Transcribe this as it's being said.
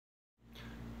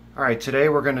Alright, today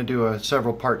we're going to do a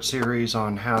several part series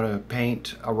on how to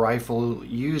paint a rifle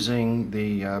using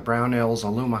the Brownell's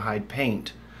Alumahide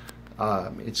paint.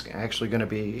 It's actually going to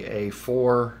be a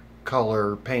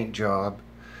 4-color paint job,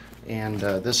 and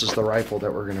this is the rifle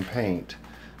that we're going to paint.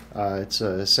 It's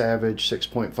a Savage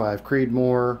 6.5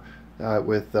 Creedmoor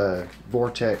with a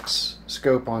Vortex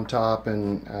scope on top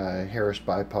and Harris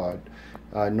bipod.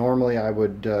 Normally I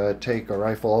would take a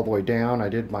rifle all the way down. I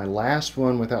did my last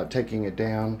one without taking it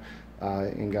down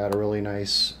and got a really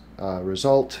nice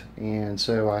result, and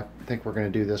so I think we're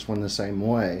going to do this one the same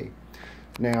way.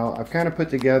 Now I've kind of put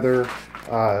together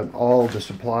all the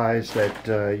supplies that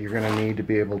you're going to need to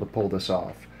be able to pull this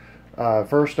off.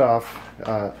 First off,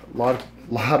 a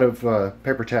lot of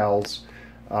paper towels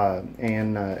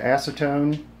and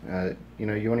acetone.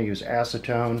 You want to use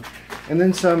acetone, and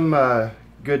then some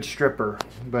good stripper.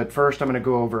 But first I'm going to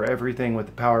go over everything with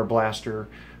the Power Blaster,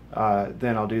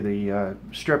 then I'll do the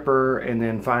stripper, and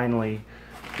then finally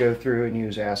go through and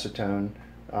use acetone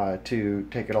to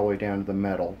take it all the way down to the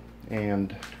metal.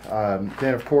 And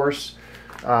then of course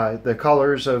the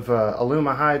colors of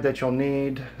Alumahide that you'll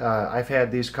need. I've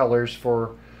had these colors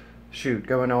for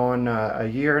going on a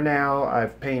year now.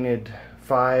 I've painted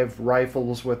 5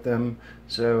 rifles with them,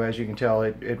 so as you can tell,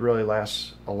 it really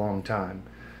lasts a long time.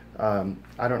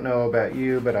 I don't know about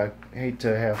you, but I hate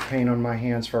to have paint on my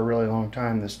hands for a really long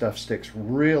time. This stuff sticks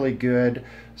really good,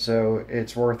 so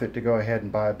it's worth it to go ahead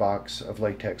and buy a box of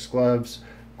latex gloves.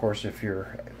 Of course, if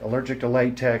you're allergic to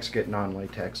latex, get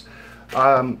non-latex.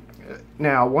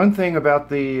 Now, one thing about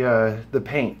the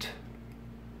paint,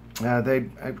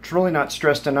 it's really not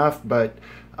stressed enough, but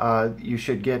you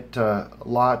should get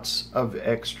lots of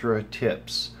extra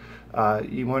tips.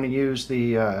 You want to use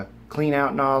the clean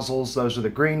out nozzles. Those are the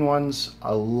green ones,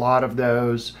 a lot of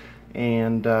those,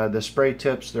 and the spray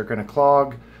tips, they're going to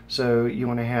clog, so you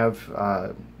want to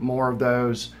have more of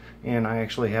those, and I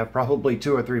actually have probably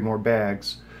 2 or 3 more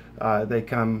bags. They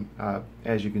come,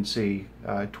 as you can see,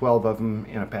 12 of them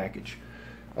in a package.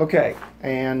 Okay,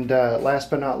 and last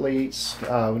but not least,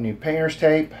 we need painter's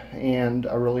tape and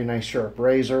a really nice sharp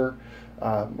razor.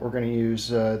 We're going to use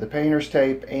the painter's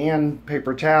tape and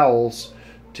paper towels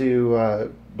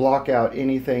to block out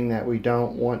anything that we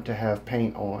don't want to have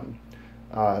paint on.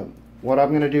 What I'm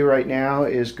going to do right now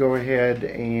is go ahead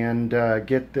and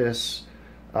get this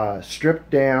stripped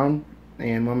down,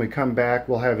 and when we come back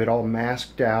we'll have it all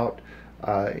masked out,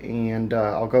 and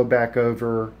I'll go back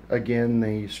over again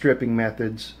the stripping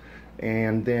methods,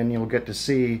 and then you'll get to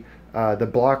see the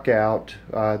block out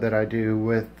that I do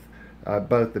with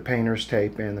both the painter's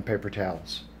tape and the paper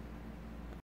towels.